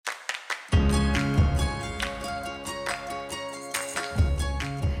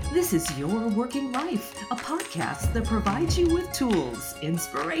This is Your Working Life, a podcast that provides you with tools,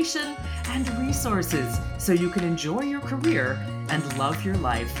 inspiration, and resources so you can enjoy your career and love your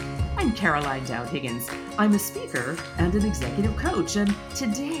life. I'm Caroline Dowd Higgins. I'm a speaker and an executive coach, and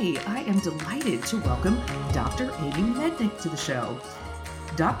today I am delighted to welcome Dr. Amy Mednick to the show.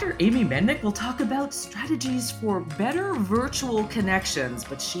 Dr. Amy Mednick will talk about strategies for better virtual connections,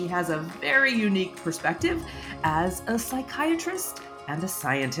 but she has a very unique perspective as a psychiatrist and a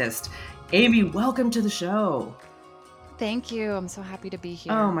scientist. Amy, welcome to the show. Thank you. I'm so happy to be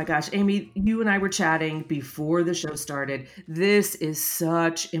here. Oh my gosh, Amy, you and I were chatting before the show started. This is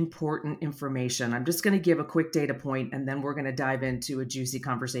such important information. I'm just going to give a quick data point and then we're going to dive into a juicy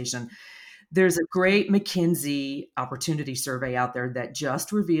conversation. There's a great McKinsey opportunity survey out there that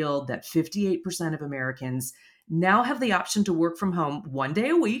just revealed that 58% of Americans now have the option to work from home 1 day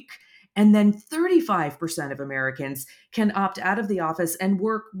a week. And then 35% of Americans can opt out of the office and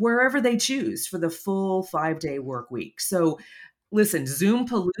work wherever they choose for the full 5 day work week. So listen, Zoom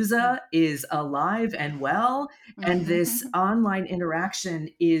Palooza is alive and well, and this online interaction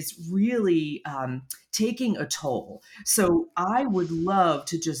is really taking a toll. So I would love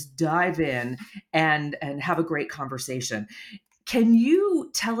to just dive in and have a great conversation. Can you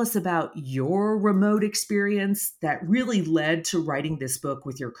tell us about your remote experience that really led to writing this book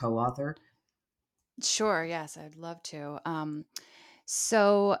with your co-author? Sure. Yes, I'd love to. I'm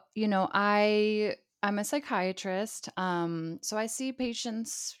a psychiatrist. So I see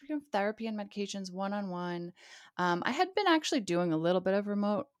patients, therapy and medications one-on-one. I had been actually doing a little bit of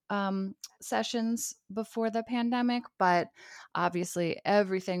remote sessions before the pandemic, but obviously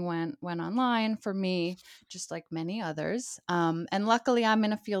everything went online for me, just like many others. And luckily, I'm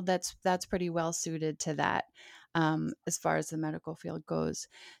in a field that's pretty well suited to that, as far as the medical field goes.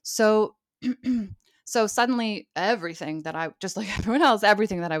 So. So suddenly everything that I, just like everyone else,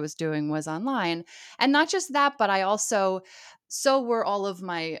 everything that I was doing was online. And not just that, but I also, so were all of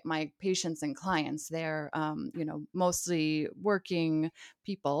my patients and clients. They're, mostly working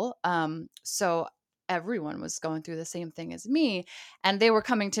people. So everyone was going through the same thing as me, and they were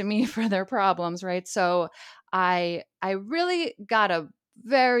coming to me for their problems, right? So I really got a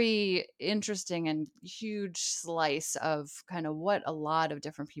very interesting and huge slice of kind of what a lot of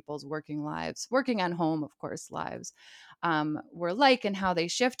different people's working lives, working at home, of course, lives were like, and how they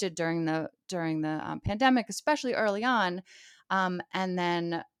shifted during the pandemic, especially early on. And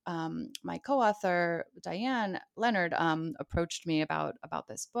then my co-author Diane Leonard approached me about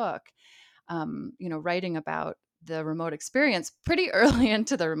this book, writing about the remote experience pretty early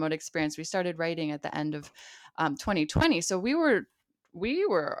into the remote experience. We started writing at the end of 2020, so we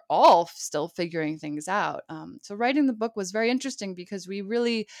were all still figuring things out. So writing the book was very interesting because we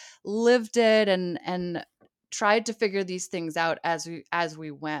really lived it and tried to figure these things out as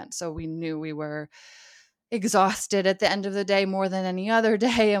we went. So we knew we were exhausted at the end of the day more than any other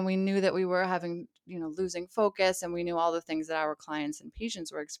day, and we knew that we were having, losing focus, and we knew all the things that our clients and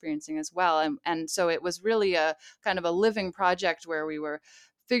patients were experiencing as well. And so it was really a kind of a living project where we were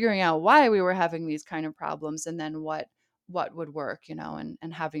figuring out why we were having these kind of problems, and then what would work,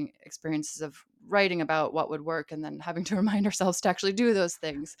 and having experiences of writing about what would work and then having to remind ourselves to actually do those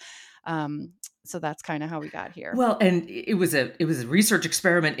things. So that's kind of how we got here. Well, and it was a research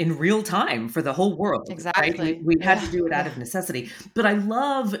experiment in real time for the whole world, right? We Exactly. we had Yeah. to do it out Yeah. of necessity. But I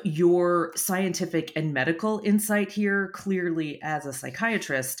love your scientific and medical insight here. Clearly, as a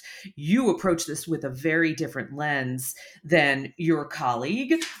psychiatrist, you approach this with a very different lens than your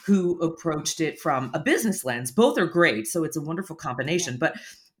colleague who approached it from a business lens. Both are great, so it's a wonderful Yeah. combination. But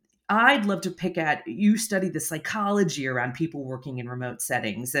I'd love to pick at, you study the psychology around people working in remote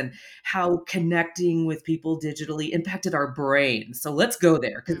settings and how connecting with people digitally impacted our brain. So let's go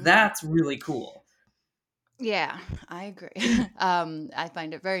there because Mhm. that's really cool. Yeah, I agree. I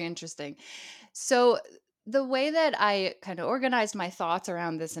find it very interesting. So the way that I kind of organized my thoughts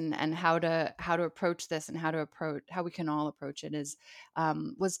around this, and how to approach this, and how we can all approach it, is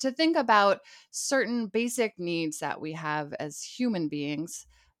was to think about certain basic needs that we have as human beings,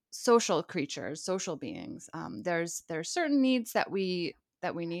 social creatures, social beings. There's certain needs that we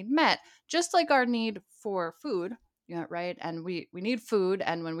need met, just like our need for food. Yeah, right. And we need food,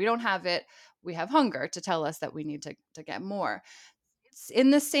 and when we don't have it, we have hunger to tell us that we need to get more.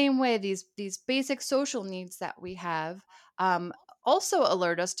 In the same way, these basic social needs that we have um, also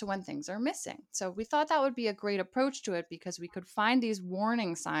alert us to when things are missing. So we thought that would be a great approach to it, because we could find these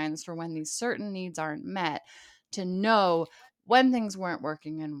warning signs for when these certain needs aren't met, to know when things weren't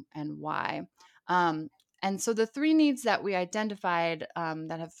working and why. And so the three needs that we identified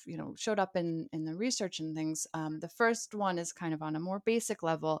that have showed up in the research and things. The first one is kind of on a more basic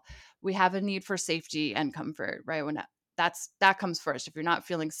level. We have a need for safety and comfort, right? When that comes first. If you're not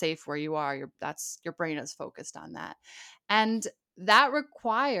feeling safe where you are, your brain is focused on that, and that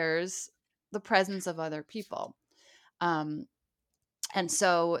requires the presence of other people. Um, and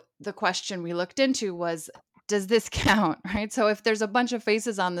so the question we looked into was, does this count, right? So if there's a bunch of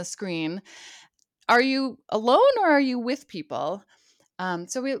faces on the screen, are you alone or are you with people?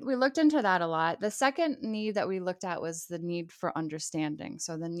 So we looked into that a lot. The second need that we looked at was the need for understanding.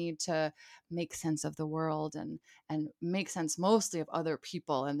 So the need to make sense of the world and make sense mostly of other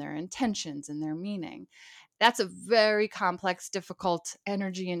people and their intentions and their meaning. That's a very complex, difficult,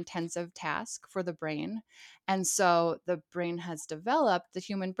 energy intensive task for the brain. And so the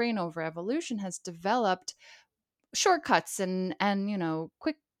human brain over evolution has developed shortcuts and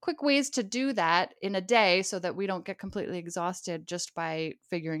quick ways to do that in a day so that we don't get completely exhausted just by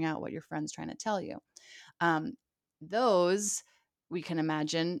figuring out what your friend's trying to tell you. um, those we can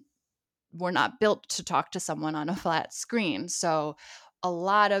imagine were not built to talk to someone on a flat screen. So a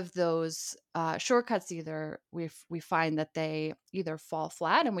lot of those shortcuts, either we find that they either fall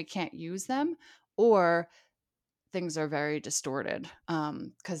flat and we can't use them, or things are very distorted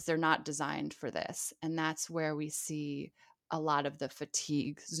because they're not designed for this. And that's where we see a lot of the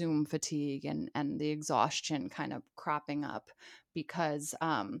fatigue, Zoom fatigue, and the exhaustion kind of cropping up because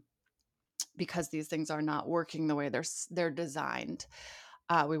these things are not working the way they're designed.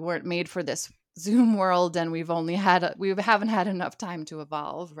 We weren't made for this Zoom world, and we haven't had enough time to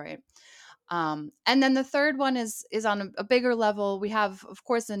evolve, right? And then the third one is on a bigger level. We have, of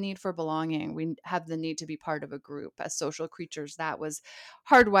course, the need for belonging. We have the need to be part of a group. As social creatures, that was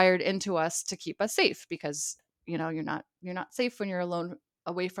hardwired into us to keep us safe, because you're not safe when you're alone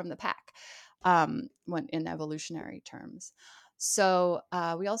away from the pack, when in evolutionary terms. So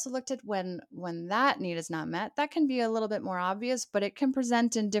we also looked at when that need is not met. That can be a little bit more obvious, but it can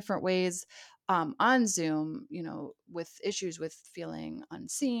present in different ways on Zoom, with issues with feeling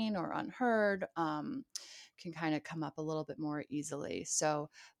unseen or unheard, can kind of come up a little bit more easily. So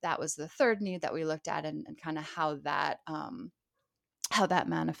that was the third need that we looked at, and kind of how that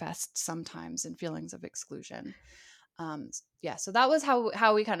manifests sometimes in feelings of exclusion. Yeah, so that was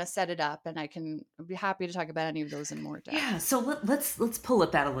how we kind of set it up, and I can be happy to talk about any of those in more Yeah, depth. so let's pull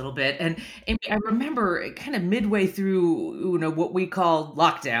at that a little bit. And Amy, I remember kind of midway through, what we call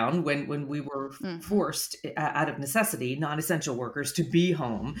lockdown, when we were Hmm. forced out of necessity, non-essential workers to be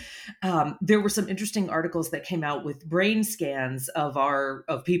home. There were some interesting articles that came out with brain scans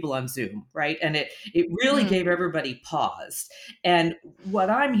of people on Zoom, right? And it really Mm. gave everybody pause. And what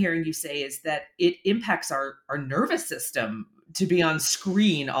I'm hearing you say is that it impacts our nervous system to be on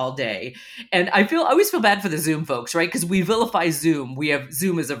screen all day. And I always feel bad for the Zoom folks, right? Because we vilify Zoom. We have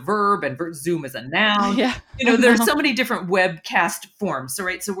Zoom as a verb and Zoom as a noun. Yeah, I There's know. so many different webcast forms. So,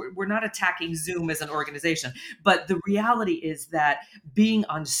 right. So we're not attacking Zoom as an organization, but the reality is that being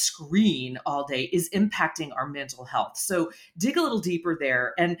on screen all day is impacting our mental health. So dig a little deeper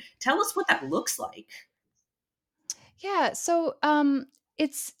there and tell us what that looks like. Yeah, so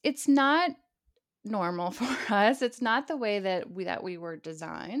it's not normal for us. It's not the way that we were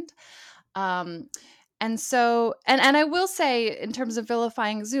designed. Um, and so, and I will say, in terms of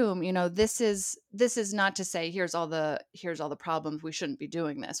vilifying Zoom, this is not to say here's all the problems, we shouldn't be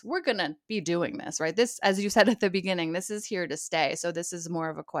doing this. We're gonna be doing this, right? This, as you said at the beginning, this is here to stay. So this is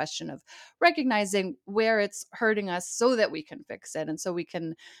more of a question of recognizing where it's hurting us so that we can fix it, and so we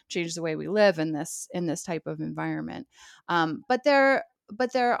can change the way we live in this type of environment. But there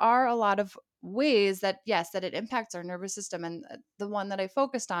are a lot of ways that, yes, that it impacts our nervous system. And the one that I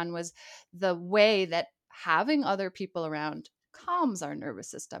focused on was the way that having other people around calms our nervous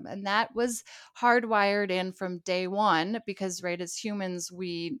system. And that was hardwired in from day one, because, right, as humans,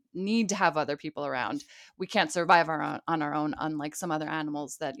 we need to have other people around. We can't survive on our own, unlike some other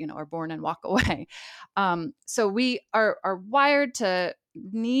animals that are born and walk away. So we are wired to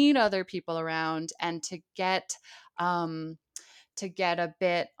need other people around, and um, to get a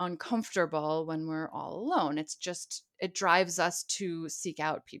bit uncomfortable when we're all alone. It drives us to seek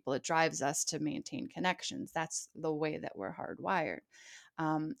out people. It drives us to maintain connections. That's the way that we're hardwired.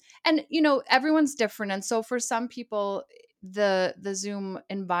 Um, and everyone's different, and so for some people, the Zoom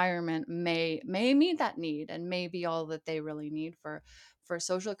environment may meet that need and may be all that they really need for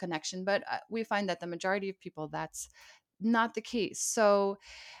social connection. But we find that the majority of people, that's not the case. So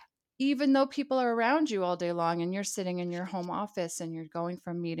even though people are around you all day long, and you're sitting in your home office and you're going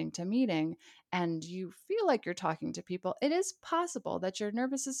from meeting to meeting, and you feel like you're talking to people, it is possible that your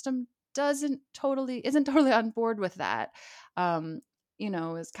nervous system isn't totally on board with that. Um,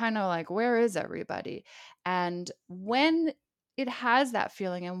 is kind of like, where is everybody? And when it has that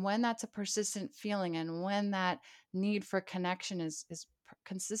feeling, and when that's a persistent feeling, and when that need for connection is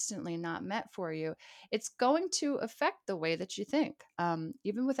consistently not met for you, it's going to affect the way that you think,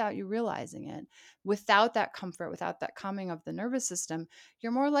 even without you realizing it. Without that comfort, without that calming of the nervous system,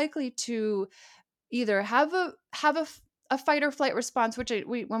 you're more likely to either have a fight or flight response, which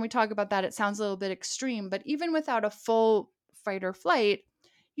when we talk about that, it sounds a little bit extreme, but even without a full fight or flight,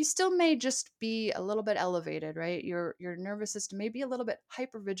 you still may just be a little bit elevated, right? Your nervous system may be a little bit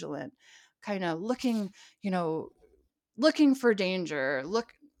hypervigilant, kind of you know, looking for danger,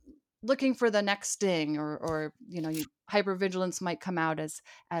 looking for the next sting, or hypervigilance might come out as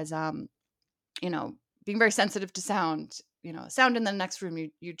you know, being very sensitive to sound. Sound in the next room,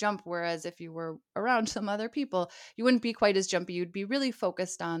 you jump. Whereas if you were around some other people, you wouldn't be quite as jumpy. You'd be really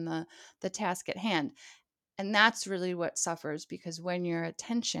focused on the task at hand. And that's really what suffers, because when your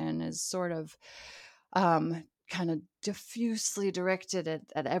attention is sort of kind of diffusely directed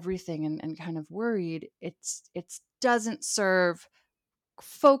at everything, and kind of worried, it doesn't serve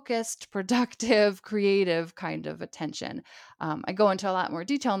focused, productive, creative kind of attention. I go into a lot more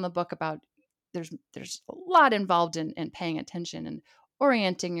detail in the book about there's a lot involved in paying attention and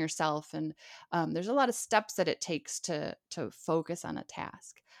orienting yourself, and there's a lot of steps that it takes to focus on a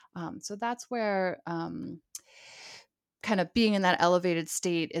task. So that's where kind of being in that elevated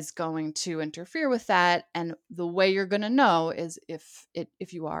state is going to interfere with that. And the way you're going to know is if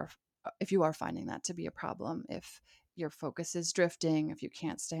you are finding that to be a problem, if your focus is drifting, if you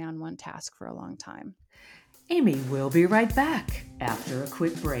can't stay on one task for a long time. Amy will be right back after a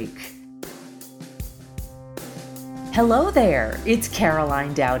quick break. Hello there, it's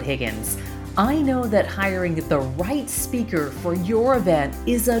Caroline Dowd Higgins. I know that hiring the right speaker for your event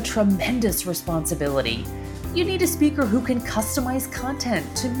is a tremendous responsibility. You need a speaker who can customize content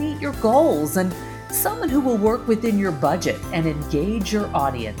to meet your goals, and someone who will work within your budget and engage your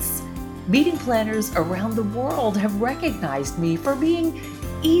audience. Meeting planners around the world have recognized me for being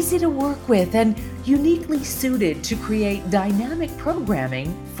easy to work with and uniquely suited to create dynamic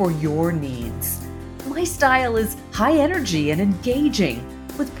programming for your needs. My style is high energy and engaging,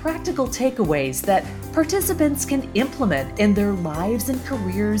 with practical takeaways that participants can implement in their lives and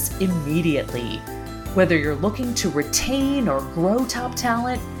careers immediately. Whether you're looking to retain or grow top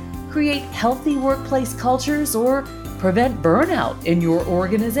talent, create healthy workplace cultures, or prevent burnout in your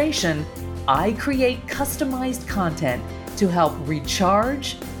organization, I create customized content to help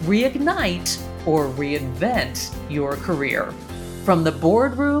recharge, reignite, or reinvent your career. From the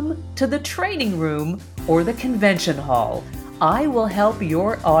boardroom to the training room or the convention hall, I will help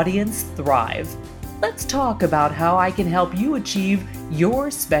your audience thrive. Let's talk about how I can help you achieve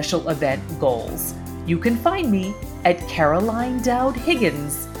your special event goals. You can find me at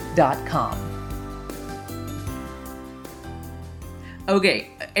carolinedowdhiggins.com. Okay,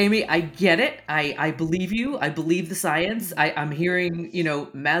 Amy, I get it. I believe you. I believe the science. I'm hearing,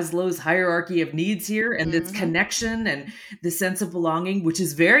 Maslow's hierarchy of needs here, and this Mm-hmm. connection and the sense of belonging, which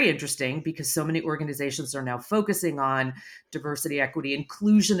is very interesting because so many organizations are now focusing on diversity, equity,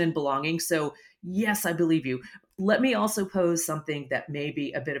 inclusion, and belonging. So, yes, I believe you. Let me also pose something that may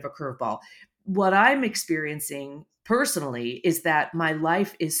be a bit of a curveball. What I'm experiencing personally is that my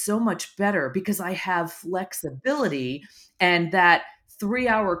life is so much better because I have flexibility, and that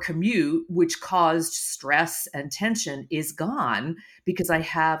 3-hour commute, which caused stress and tension, is gone because I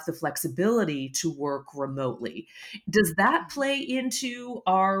have the flexibility to work remotely. Does that play into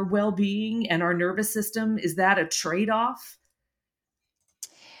our well being and our nervous system? Is that a trade off?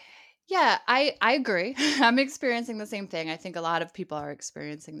 Yeah, I agree. I'm experiencing the same thing. I think a lot of people are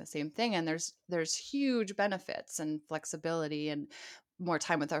experiencing the same thing, and there's huge benefits and flexibility and more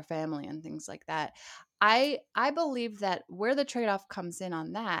time with our family and things like that. I believe that where the trade-off comes in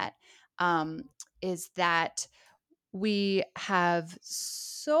on that um, is that we have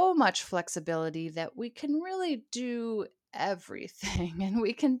so much flexibility that we can really do everything, and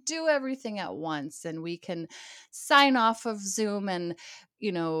we can do everything at once, and we can sign off of Zoom and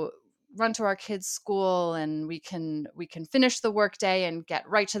you know run to our kids school, and we can finish the workday and get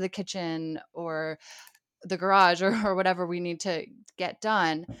right to the kitchen or the garage, or whatever we need to get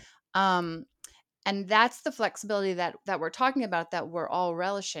done. um, and that's the flexibility that we're talking about, that we're all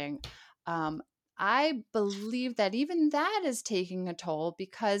relishing. um, I believe that even that is taking a toll,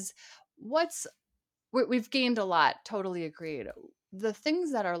 because what's we've gained a lot, totally agreed. The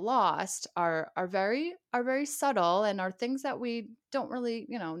things that are lost are very subtle, and are things that we don't really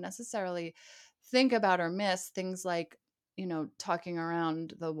necessarily think about or miss, things like talking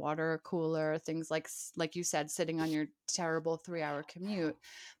around the water cooler, things like you said, sitting on your terrible 3-hour commute.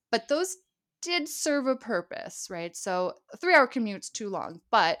 But those did serve a purpose, right? So a 3-hour commute's too long,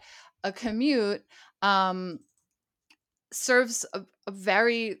 but a commute serves a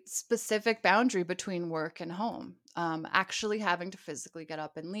very specific boundary between work and home. Actually having to physically get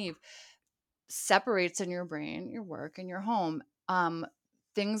up and leave separates in your brain your work and your home.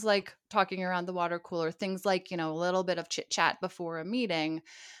 Things like talking around the water cooler, things like, a little bit of chit chat before a meeting.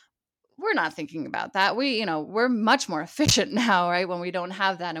 We're not thinking about that. We're much more efficient now, right? When we don't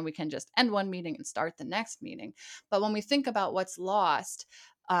have that and we can just end one meeting and start the next meeting. But when we think about what's lost,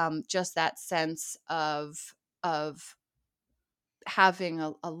 just that sense of having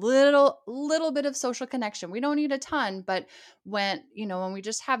a little bit of social connection. We don't need a ton, but when we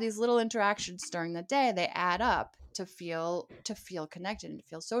just have these little interactions during the day, they add up to feel connected and to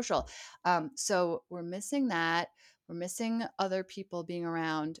feel social. So we're missing that. We're missing other people being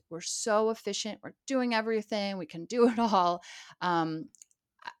around. We're so efficient. We're doing everything. We can do it all.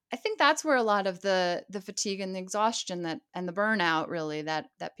 I think that's where a lot of the fatigue and the exhaustion and the burnout really that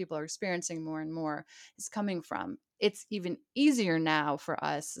people are experiencing more and more is coming from. It's even easier now for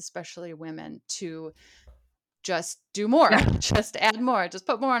us, especially women, to just do more, Yeah. just add more, just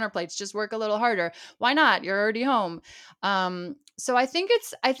put more on our plates, just work a little harder. Why not? You're already home. So I think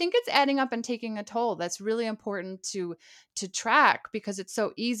it's adding up and taking a toll. That's really important to track, because it's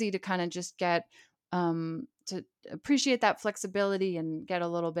so easy to kind of just get to appreciate that flexibility and get a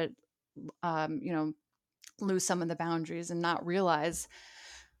little bit lose some of the boundaries and not realize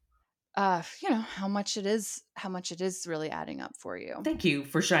how much it is really adding up for you. Thank you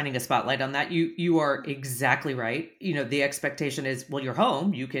for shining a spotlight on that. You are exactly right. The expectation is, well, you're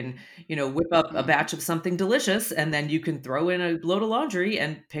home. You can, whip up a Mhm. batch of something delicious, and then you can throw in a load of laundry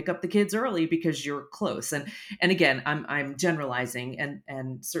and pick up the kids early because you're close. And again, I'm generalizing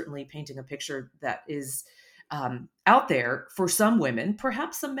and certainly painting a picture that is out there for some women,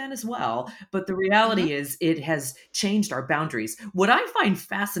 perhaps some men as well. But the reality Mhm. is, it has changed our boundaries. What I find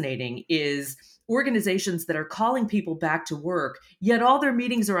fascinating is organizations that are calling people back to work, yet all their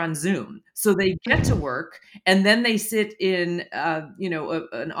meetings are on Zoom. So they get to work and then they sit in,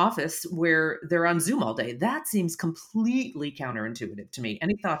 an office where they're on Zoom all day. That seems completely counterintuitive to me.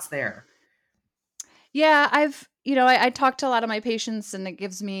 Any thoughts there? Yeah, I talk to a lot of my patients, and it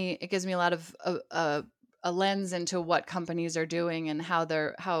gives me a lot of a lens into what companies are doing and how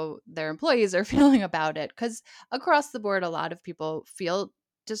their employees are feeling about it. Because across the board, a lot of people feel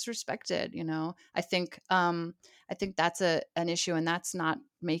disrespected. I think that's an issue, and that's not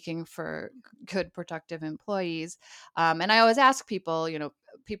making for good, productive employees. And I always ask people,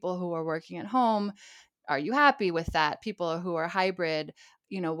 people who are working at home, are you happy with that? People who are hybrid,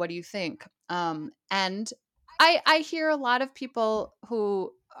 what do you think? And I hear a lot of people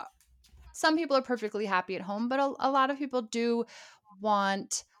who some people are perfectly happy at home, but a lot of people do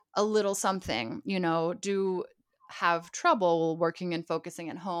want a little something, do have trouble working and focusing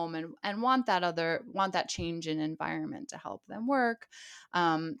at home, and want that change in environment to help them work.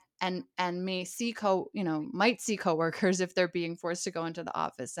 And might see coworkers if they're being forced to go into the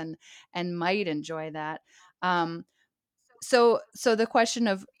office, and might enjoy that. Um, so the question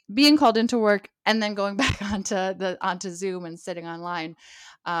of being called into work and then going back onto Zoom and sitting online,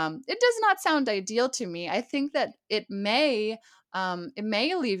 it does not sound ideal to me. I think that it may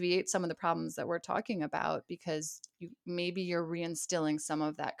alleviate some of the problems that we're talking about, because maybe you're reinstilling some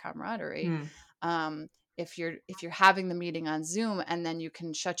of that camaraderie. Hmm. Um, if you're having the meeting on Zoom, and then you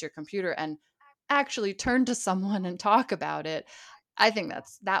can shut your computer and actually turn to someone and talk about it, I think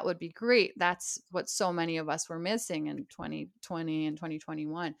that would be great. That's what so many of us were missing in 2020 and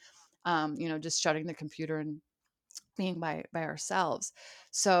 2021. Just shutting the computer and being by ourselves.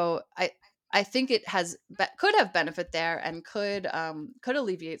 So I think it could have benefit there, and could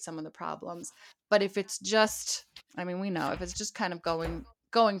alleviate some of the problems. But if it's just, I mean, we know if it's just kind of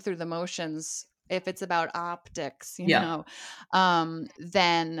going through the motions, if it's about optics, Yeah.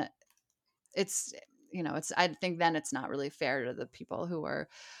 then it's I think then it's not really fair to the people who are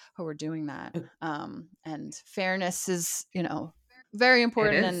doing that. And fairness is, very It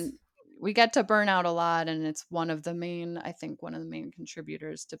important, is. and we get to burn out a lot, and it's one of the main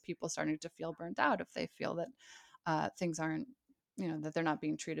contributors to people starting to feel burnt out, if they feel that things aren't, that they're not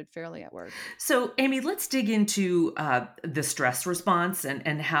being treated fairly at work. So, Amy, let's dig into the stress response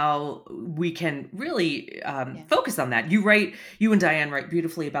and how we can really Yeah. focus on that. You and Diane write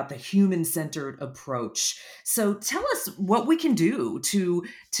beautifully about the human-centered approach. So, tell us what we can do to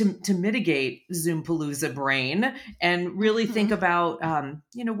mitigate Zoompalooza brain and really think Mhm. about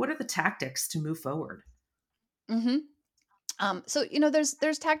what are the tactics to move forward. Mhm. So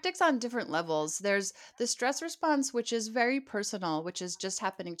there's tactics on different levels. There's the stress response, which is very personal, which is just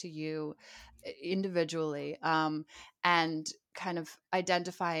happening to you individually, and kind of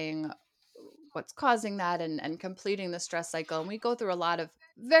identifying what's causing that, and completing the stress cycle. And we go through a lot of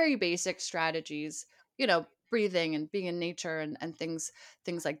very basic strategies, breathing and being in nature, and things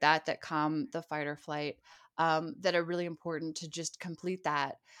like that calm the fight or flight, that are really important to just complete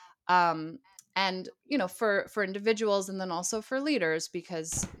that. Um, and for individuals, and then also for leaders,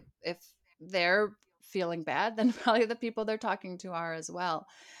 because if they're feeling bad, then probably the people they're talking to are as well.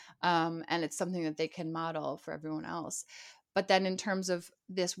 And it's something that they can model for everyone else. But then in terms of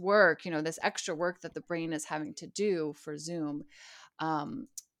this work, this extra work that the brain is having to do for Zoom, um,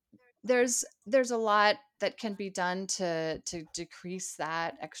 there's a lot that can be done to decrease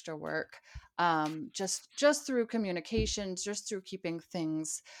that extra work, just through communications, just through keeping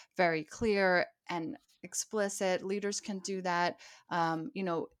things very clear and explicit. Leaders can do that.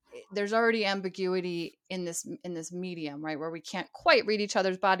 There's already ambiguity in this medium, right, where we can't quite read each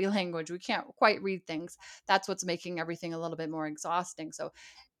other's body language, we can't quite read things. That's what's making everything a little bit more exhausting. So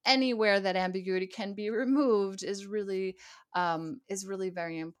anywhere that ambiguity can be removed is really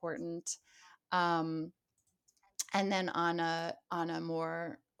very important. Um, and then on a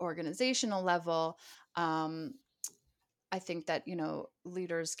more organizational level, um, I think that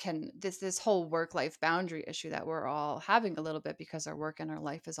leaders can, this whole work life boundary issue that we're all having a little bit, because our work and our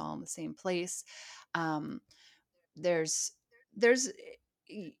life is all in the same place. Um, there's there's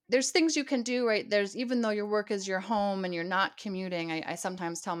there's things you can do, right? There's, even though your work is your home and you're not commuting, I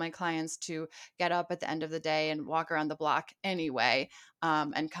sometimes tell my clients to get up at the end of the day and walk around the block anyway,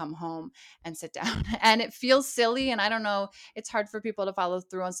 and come home and sit down. And it feels silly, and I don't know, it's hard for people to follow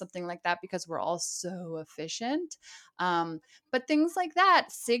through on something like that because we're all so efficient. But things like that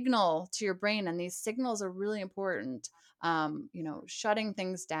signal to your brain, and these signals are really important. Shutting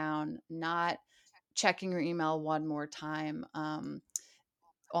things down, not checking your email one more time,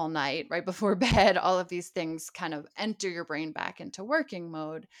 all night right before bed. All of these things kind of enter your brain back into working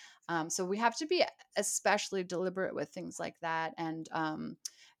mode. So we have to be especially deliberate with things like that. And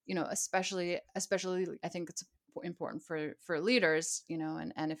especially I think it's important for leaders,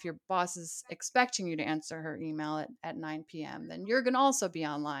 and if your boss is expecting you to answer her email at 9 p.m., then you're going to also be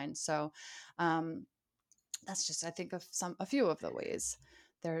online. So that's just, I think, of a few of the ways.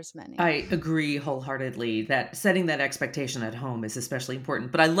 There's many. I agree wholeheartedly that setting that expectation at home is especially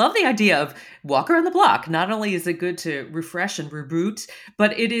important. But I love the idea of walk around the block. Not only is it good to refresh and reboot,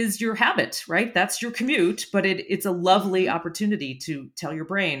 but it is your habit, right? That's your commute, but it's a lovely opportunity to tell your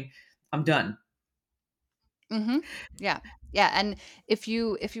brain, I'm done. Mm-hmm. Yeah. Yeah. And if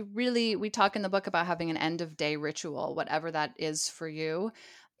you really, we talk in the book about having an end of day ritual, whatever that is for you.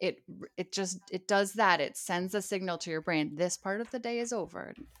 It does that. It sends a signal to your brain. This part of the day is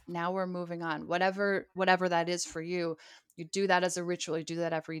over. Now we're moving on. Whatever that is for you, you do that as a ritual. You do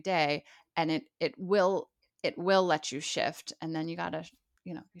that every day, and it will let you shift. And then you gotta,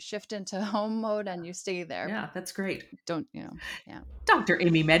 you shift into home mode and you stay there. Yeah, that's great. Don't, yeah. Dr.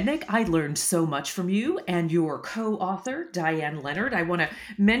 Amy Mednick, I learned so much from you and your co author, Diane Leonard. I want to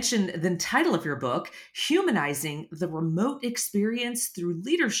mention the title of your book, Humanizing the Remote Experience Through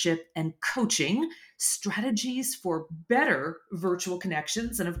Leadership and Coaching Strategies for Better Virtual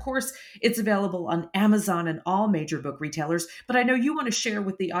Connections. And of course, it's available on Amazon and all major book retailers. But I know you want to share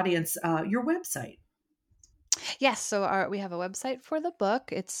with the audience your website. Yes, so we have a website for the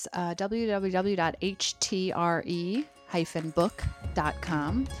book. It's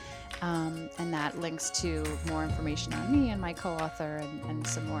www.htre-book.com. And that links to more information on me and my co-author, and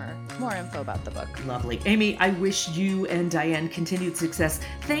some more info about the book. Lovely. Amy, I wish you and Diane continued success.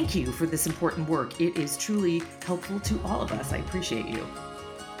 Thank you for this important work. It is truly helpful to all of us. I appreciate you.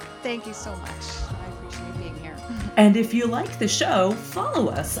 Thank you so much. I appreciate being here. And if you like the show, follow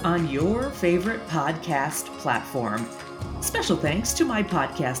us on your favorite podcast platform. Special thanks to my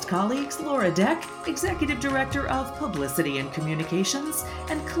podcast colleagues, Laura Deck, Executive Director of Publicity and Communications,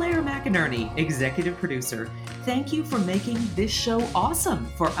 and Claire McInerney, Executive Producer. Thank you for making this show awesome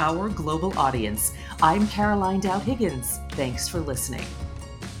for our global audience. I'm Caroline Dowd Higgins. Thanks for listening.